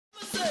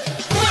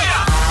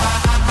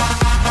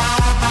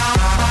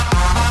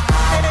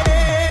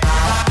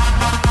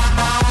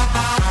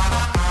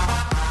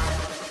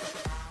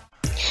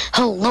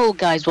Yo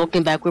guys,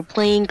 welcome back. We're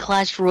playing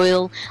Clash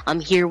Royale. I'm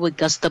here with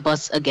Gus the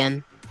Bus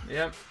again.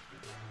 Yep.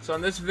 So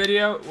in this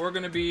video, we're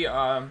gonna be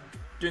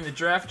doing the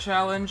draft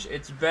challenge.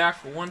 It's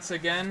back once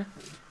again.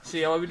 So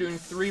yeah, we'll be doing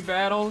 3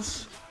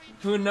 battles.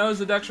 Who knows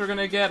the decks we're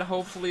gonna get?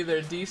 Hopefully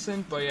they're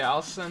decent. But yeah,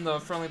 I'll send the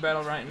friendly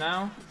battle right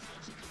now.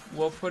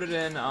 We'll put it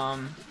in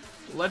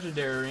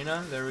Legendary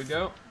Arena. There we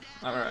go.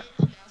 All right.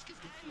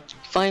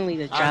 Finally,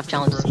 the draft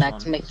challenge is back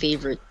to my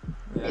favorite.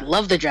 Yeah. I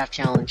love the draft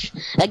challenge.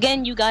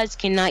 Again, you guys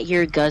cannot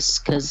hear Gus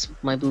because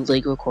my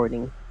bootleg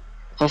recording.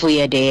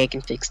 Hopefully a day I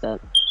can fix that.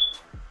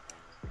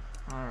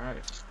 Alright.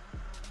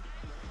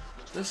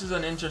 This is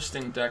an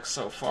interesting deck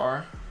so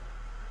far.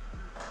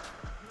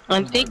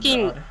 I'm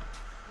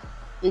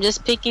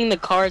just picking the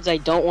cards I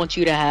don't want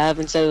you to have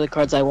instead of the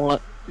cards I want.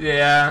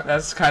 Yeah,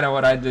 that's kind of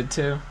what I did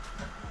too.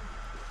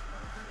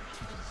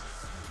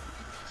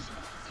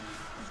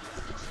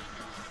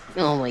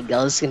 Oh my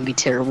god, this is gonna be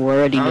terrible. I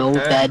already know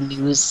bad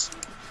news.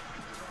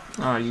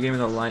 Oh, you gave me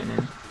the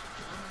lightning.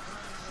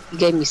 You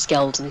gave me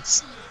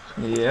skeletons.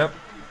 Yep.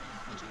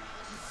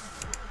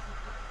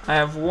 I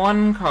have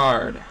 1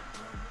 card.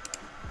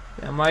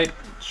 That might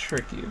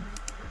trick you.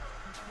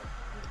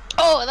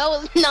 Oh, that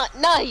was not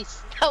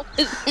nice! That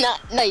was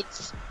not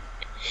nice.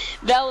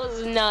 That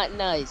was not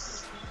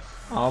nice.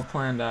 All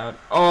planned out.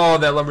 Oh,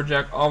 that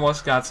lumberjack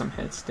almost got some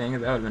hits. Dang it,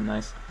 that would have been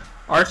nice.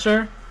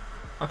 Archer?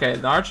 Okay,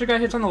 the archer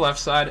got hits on the left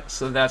side,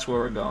 so that's where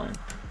we're going.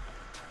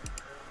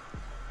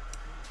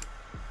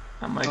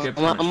 I might get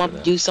punished I'm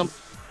gonna do some.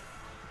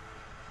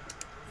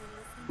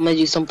 I'm gonna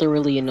do something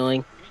really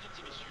annoying.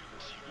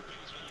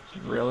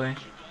 Really?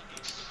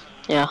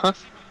 Yeah, huh?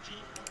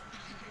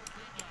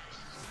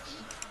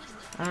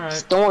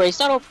 Alright. Don't worry, it's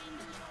not over.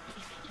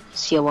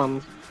 So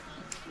I'm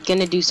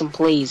gonna do some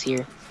plays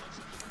here.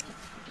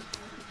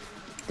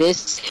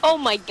 This. Oh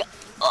my god.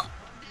 Oh.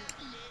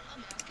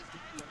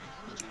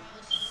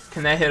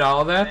 Can that hit all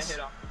of that?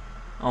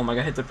 Oh my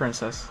god, hit the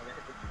princess.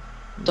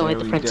 Don't hit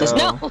the princess.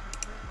 No!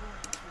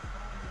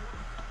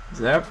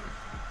 Zap.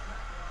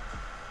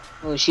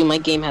 Oh shoot, my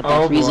game had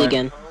that freeze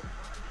again.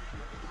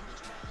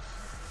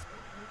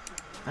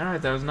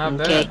 Alright, that was not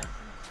bad.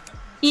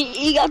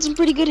 He got some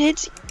pretty good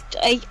hits,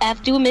 I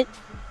have to admit.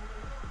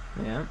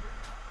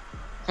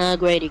 Yeah.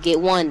 Great, get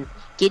 1,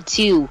 get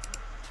 2.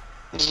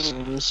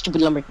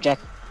 Stupid lumberjack.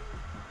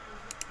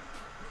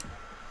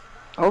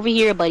 Over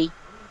here, buddy.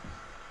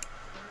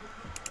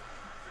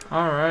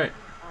 Alright.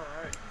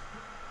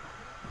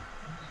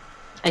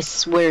 I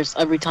swear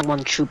every time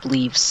one troop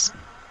leaves.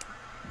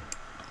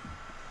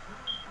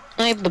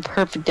 I have the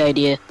perfect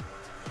idea.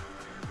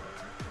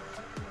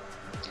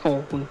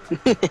 Oh.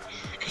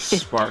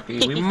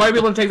 Sparky. We might be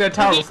able to take that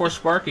tower before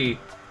Sparky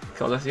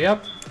kills us.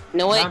 Yep.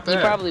 No way, you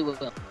probably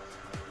will.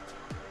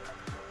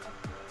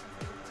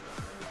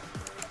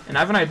 And I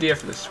have an idea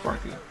for this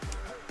Sparky.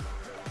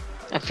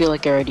 I feel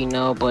like I already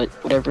know, but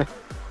whatever.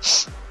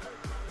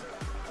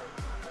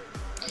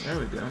 There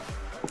we go.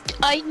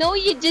 I know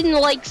you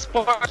didn't like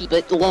Sparky,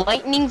 but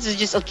lightnings is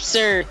just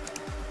absurd.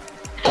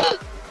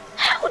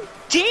 How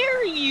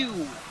dare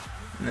you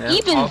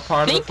even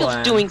think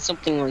of doing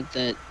something like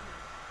that?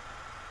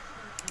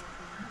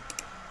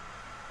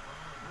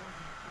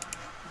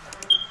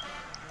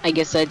 I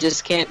guess I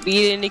just can't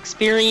be an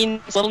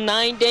experienced level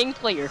 9 dang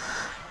player.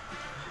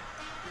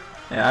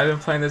 Yeah, I've been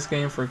playing this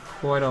game for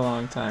quite a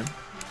long time.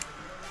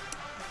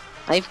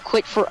 I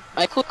quit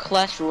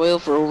Clash Royale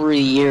for over a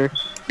year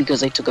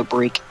because I took a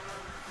break.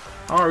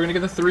 Oh, we're gonna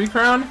get the 3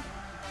 crown?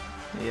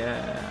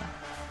 Yeah.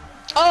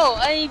 Oh,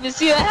 I didn't even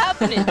see that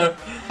happening.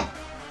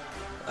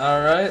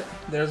 Alright,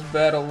 there's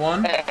battle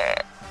 1.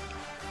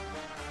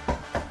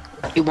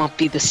 It won't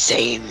be the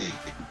same.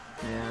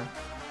 Yeah.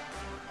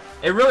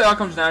 It really all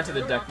comes down to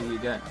the deck that you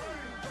get.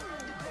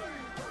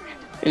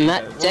 And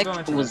that deck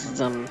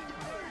was,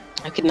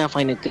 I could not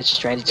find a good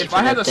strategy If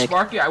I had the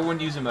Sparky, I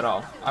wouldn't use him at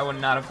all. I would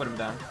not have put him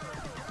down.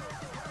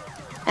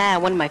 Ah,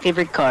 one of my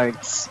favorite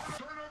cards.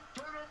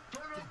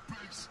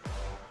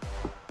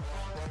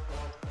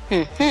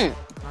 Okay,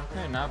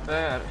 not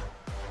bad.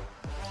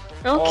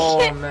 Okay.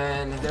 Oh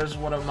man, there's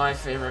one of my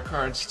favorite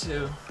cards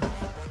too.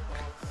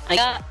 I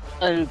got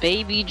a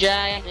baby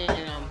dragon and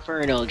an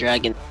inferno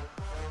dragon.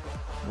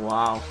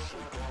 Wow.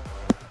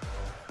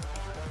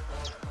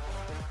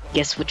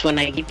 Guess which one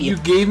I gave you?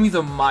 You gave me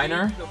the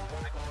miner?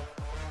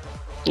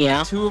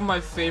 Yeah. 2 of my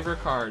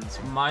favorite cards,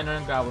 Miner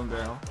and Goblin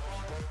Barrel.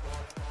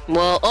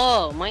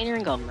 Well, Miner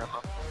and Goblin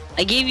Barrel.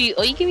 I gave you,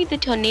 you gave me the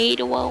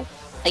tornado. Well,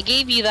 I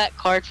gave you that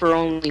card for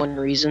only one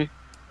reason.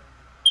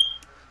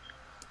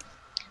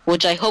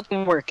 Which I hope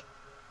can work.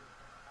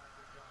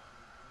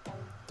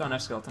 Don't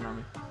have skeleton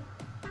army.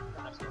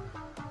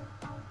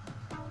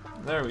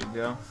 There we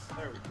go.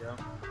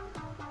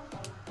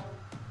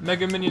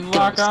 Mega Minion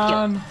lock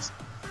on!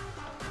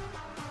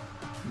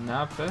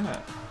 Not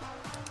bad.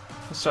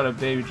 Let's start a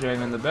baby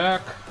dragon in the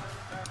back.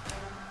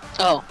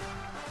 Oh.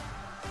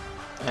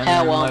 And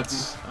then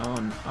let's...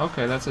 Oh,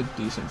 okay, that's a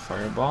decent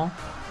fireball.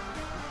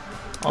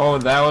 Oh,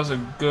 that was a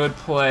good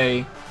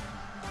play.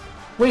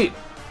 Wait,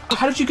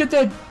 how did you get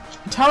that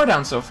tower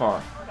down so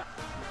far?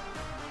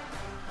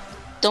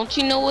 Don't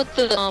you know what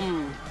the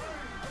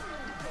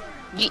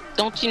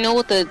don't you know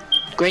what the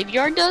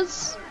graveyard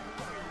does?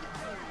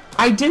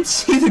 I didn't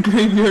see the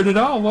graveyard at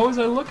all. What was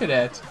I looking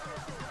at?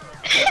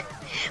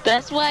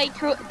 That's why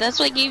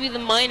I gave you the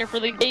miner for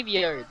the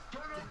graveyard.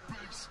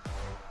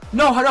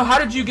 No, how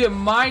did you get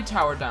my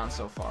tower down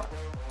so far?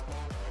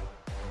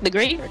 The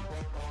graveyard.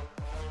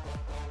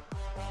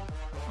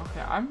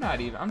 Okay, I'm not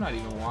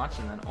even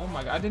watching then. Oh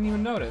my god, I didn't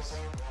even notice.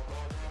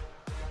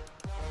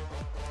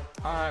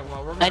 Alright,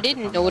 well we're gonna I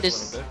didn't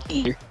notice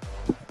either.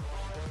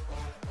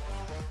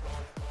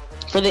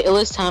 For the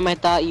illest time, I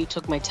thought you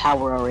took my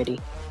tower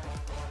already.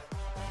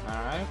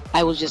 Alright.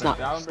 I was just not.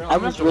 I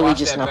was really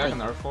just not. Back in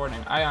the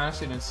recording. I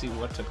honestly didn't see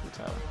what took the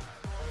tower.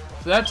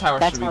 So that tower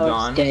should be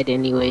gone. Dead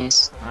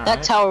anyways. All that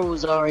right. tower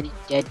was already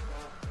dead.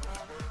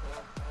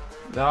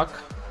 Duck.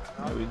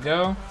 There we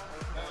go.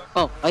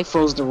 Oh, I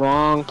froze the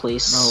wrong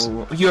place.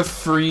 Oh, you have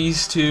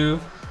freeze too.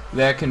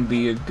 That can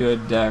be a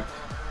good deck.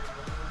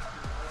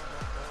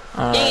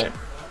 All right.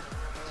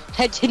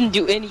 That didn't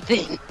do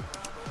anything.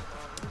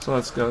 So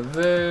let's go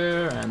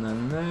there and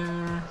then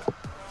there.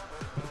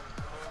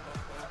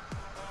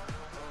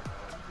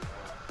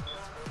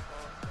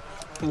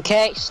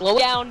 Okay, slow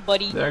down,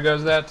 buddy. There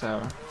goes that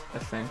tower, I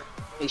think.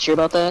 Are you sure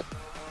about that?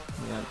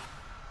 Yeah.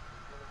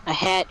 I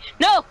had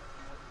no.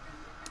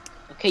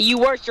 Okay, you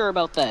were sure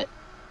about that.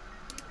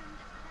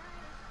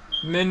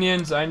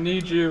 Minions, I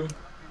need you.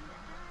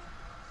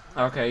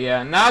 Okay,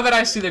 yeah. Now that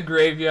I see the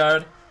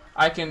graveyard,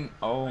 I can.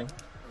 Oh,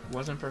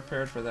 wasn't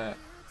prepared for that.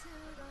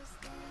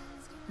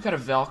 We got a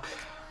Velk.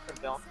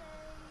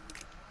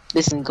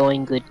 This isn't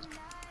going good.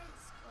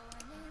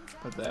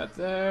 Put that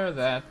there.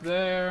 That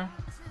there.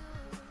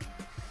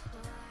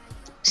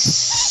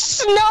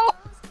 No!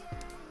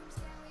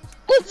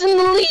 What's in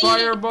the lead?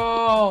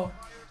 Fireball!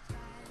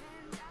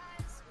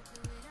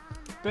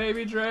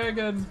 Baby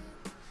dragon!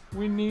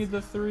 We need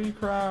the 3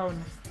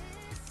 crown.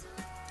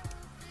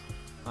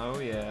 Oh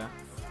yeah.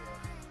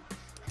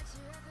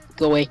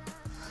 Go away.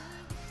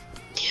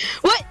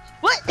 What?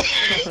 What?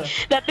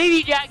 That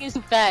baby dragon is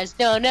too fast.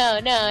 No.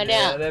 Yeah,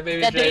 that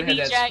baby dragon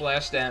had that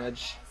splash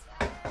damage.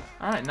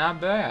 Alright, not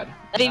bad.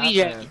 That baby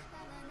dragon.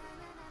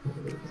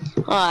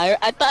 Oh,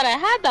 I thought I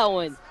had that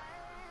one.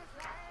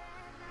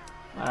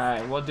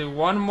 Alright, we'll do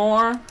one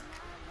more.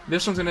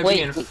 This one's gonna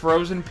be in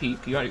Frozen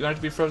Peak. You want it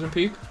to be Frozen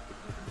Peak?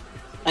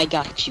 I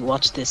got you.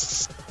 Watch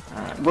this.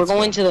 Alright, we're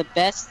going to the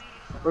best.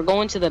 We're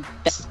going to the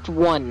best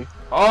one.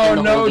 Oh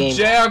no!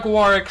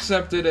 Jaguar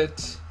accepted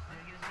it.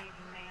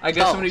 I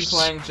guess somebody's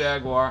playing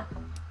Jaguar.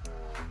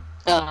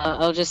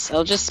 I'll just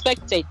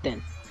spectate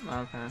then.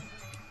 Okay.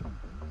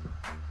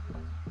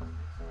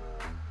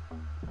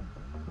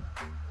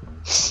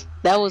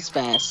 That was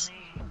fast.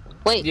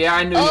 Wait. Yeah,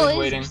 I knew he was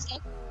waiting.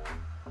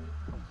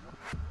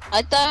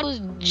 I thought it was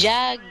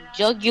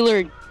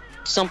Jugular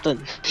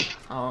something.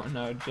 Oh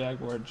no,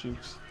 Jaguar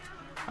Jukes.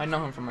 I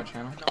know him from my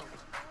channel.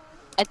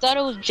 I thought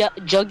it was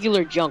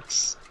Jugular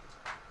Junks.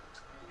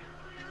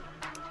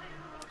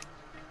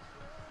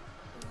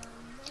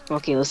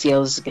 Okay, let's see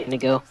how this is gonna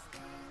go.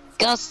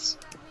 Gus!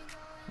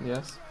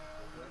 Yes?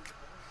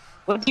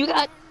 What do you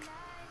got?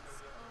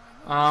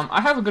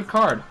 I have a good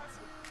card.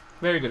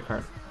 Very good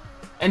card.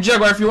 And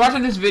Jaguar, if you're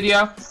watching this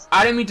video,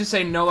 I didn't mean to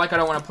say no like I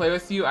don't want to play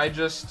with you. I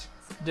just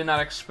did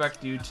not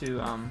expect you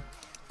to,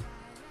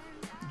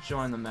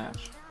 join the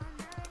match.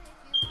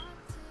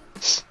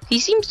 He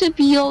seems to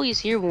be always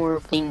here when we're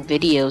playing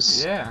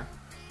videos. Yeah.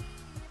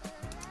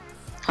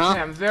 Huh?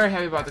 Yeah, I'm very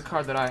happy about the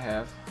card that I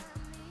have.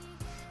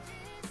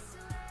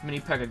 Mini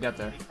Pekka, get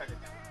there.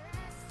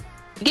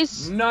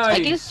 I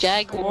guess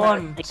Jaguar.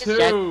 1,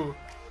 2.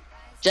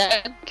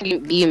 Jag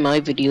can be in my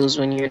videos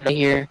when you're not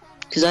here,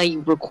 because I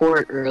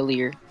record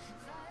earlier.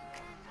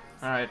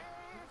 Alright.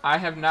 I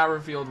have not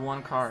revealed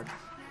one card.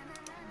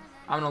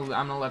 I'm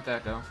gonna let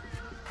that go.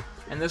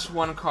 And this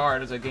one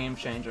card is a game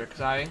changer,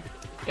 because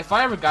if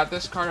I ever got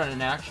this card on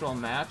an actual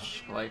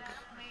match, like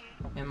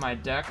in my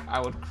deck, I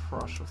would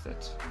crush with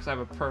it, because I have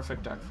a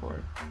perfect deck for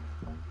it.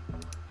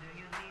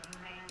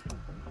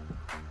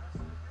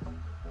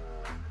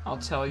 I'll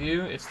tell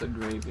you, it's the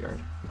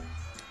graveyard.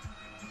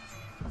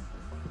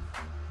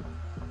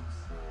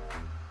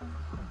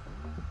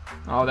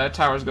 Oh, that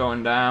tower's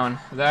going down.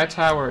 That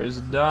tower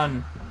is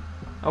done.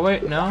 Oh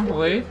wait, no,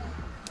 wait.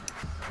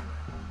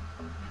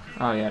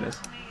 Oh yeah, it is.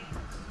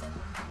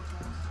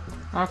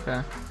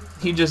 Okay.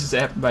 He just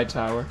zapped my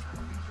tower.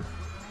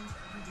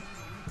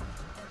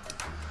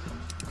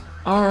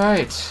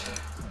 Alright.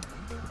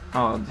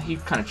 Oh, he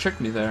kind of tricked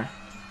me there.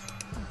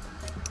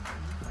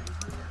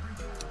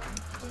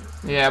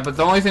 Yeah, but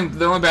the only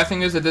bad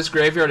thing is that this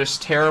graveyard is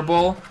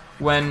terrible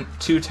when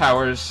 2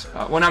 towers,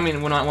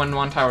 when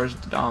one tower's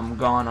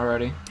gone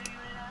already.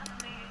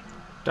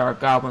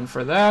 Dark Goblin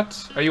for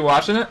that. Are you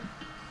watching it?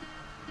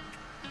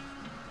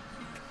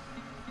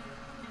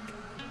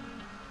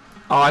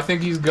 Oh, I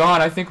think he's gone.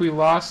 I think we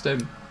lost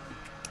him.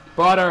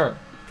 Butter.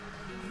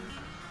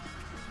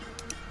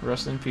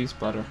 Rest in peace,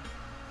 Butter.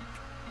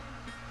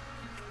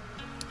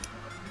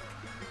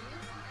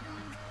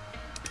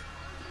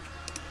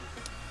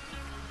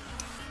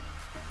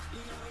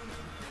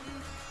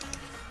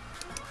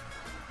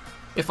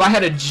 If I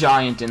had a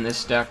giant in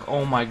this deck,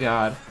 oh my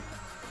god.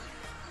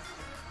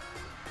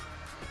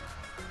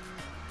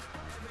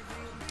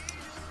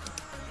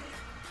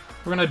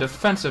 We're gonna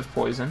defensive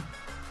poison.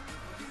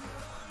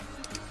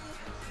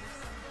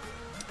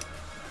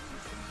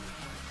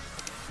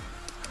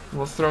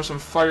 We'll throw some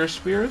fire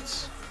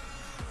spirits.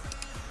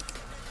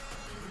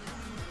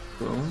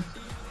 Boom.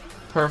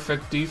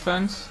 Perfect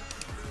defense.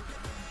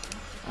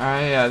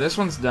 Alright, yeah, this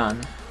one's done.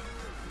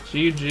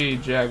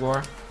 GG,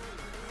 Jaguar.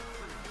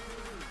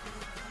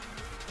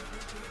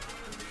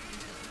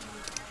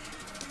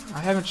 I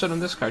haven't showed him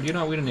this card. You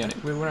know, we didn't need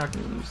it. We're not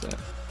going to use that.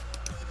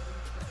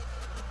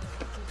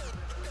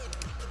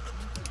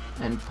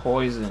 And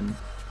poison.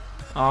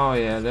 Oh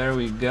yeah, there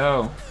we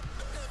go.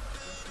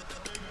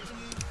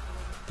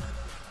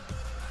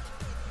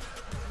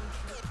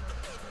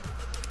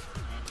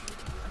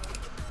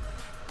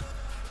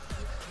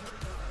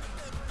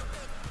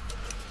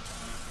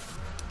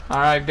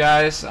 Alright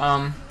guys,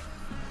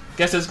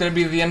 guess it's gonna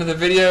be the end of the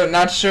video.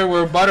 Not sure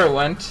where Butter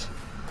went.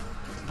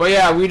 But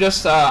yeah, we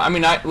just,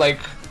 like,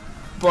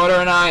 Butter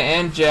and I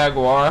and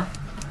Jaguar,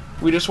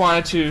 we just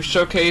wanted to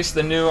showcase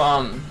the new,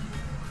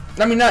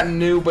 not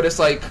new, but it's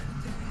like,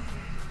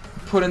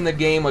 put in the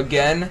game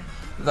again,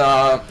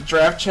 the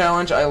draft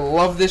challenge. I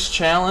love this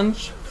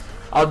challenge.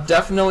 I'll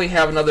definitely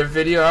have another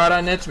video out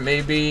on it,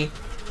 maybe,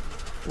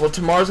 well,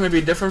 tomorrow's gonna be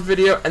a different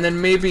video, and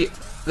then maybe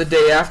the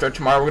day after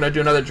tomorrow we're gonna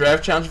do another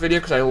draft challenge video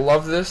because I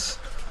love this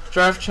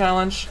draft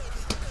challenge.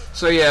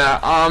 So yeah,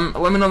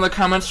 let me know in the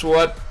comments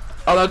what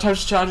other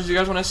types of challenges you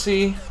guys want to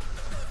see.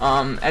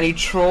 Any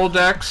troll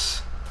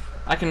decks,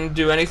 I can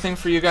do anything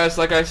for you guys.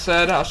 Like I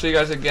said, I'll show you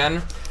guys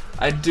again.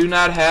 I do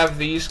not have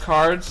these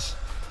cards,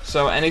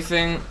 so any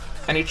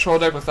troll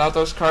deck without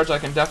those cards I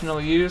can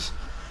definitely use.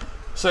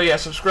 So yeah,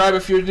 subscribe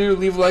if you do,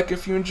 leave a like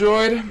if you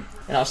enjoyed,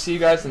 and I'll see you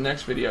guys in the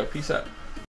next video. Peace out.